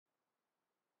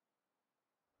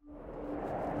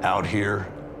Out here,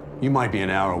 you might be an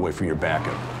hour away from your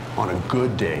backup. On a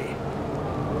good day,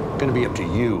 it's gonna be up to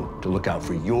you to look out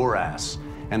for your ass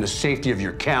and the safety of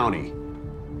your county.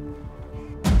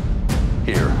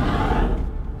 Here,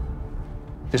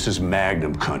 this is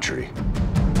Magnum country.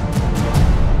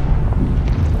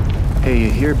 Hey,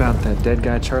 you hear about that dead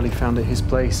guy Charlie found at his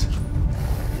place?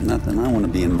 Nothing I want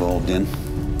to be involved in.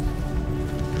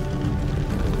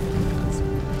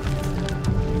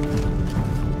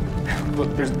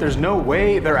 Look, there's no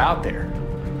way they're out there.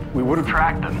 We would have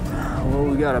tracked them. Well,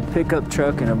 we got a pickup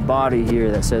truck and a body here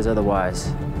that says otherwise.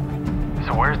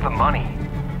 So where's the money?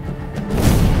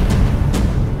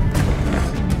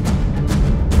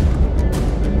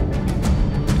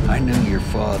 I knew your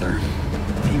father.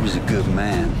 He was a good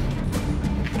man.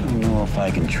 Don't know if I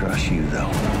can trust you,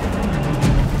 though.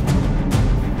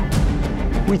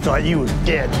 We thought you was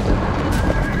dead.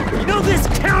 You know this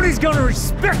county's gonna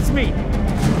respect me!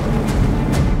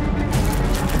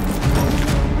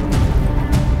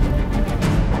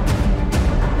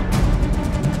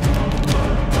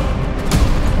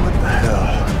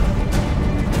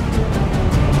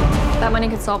 That money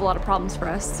could solve a lot of problems for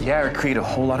us. Yeah, or create a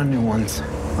whole lot of new ones.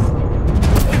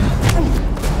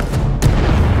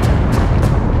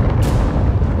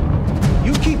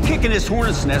 You keep kicking this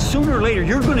hornet's nest, sooner or later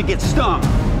you're gonna get stung.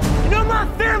 You know my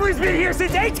family's been here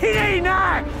since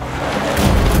 1889!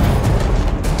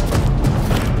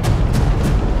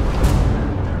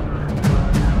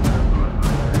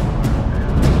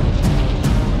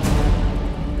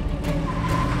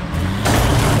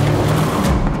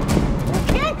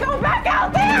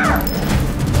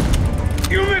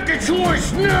 You make a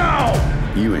choice now!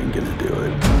 You ain't gonna do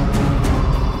it.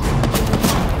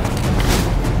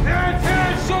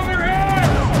 Hands on your head!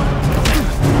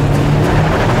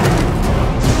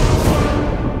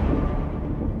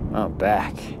 Oh,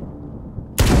 back.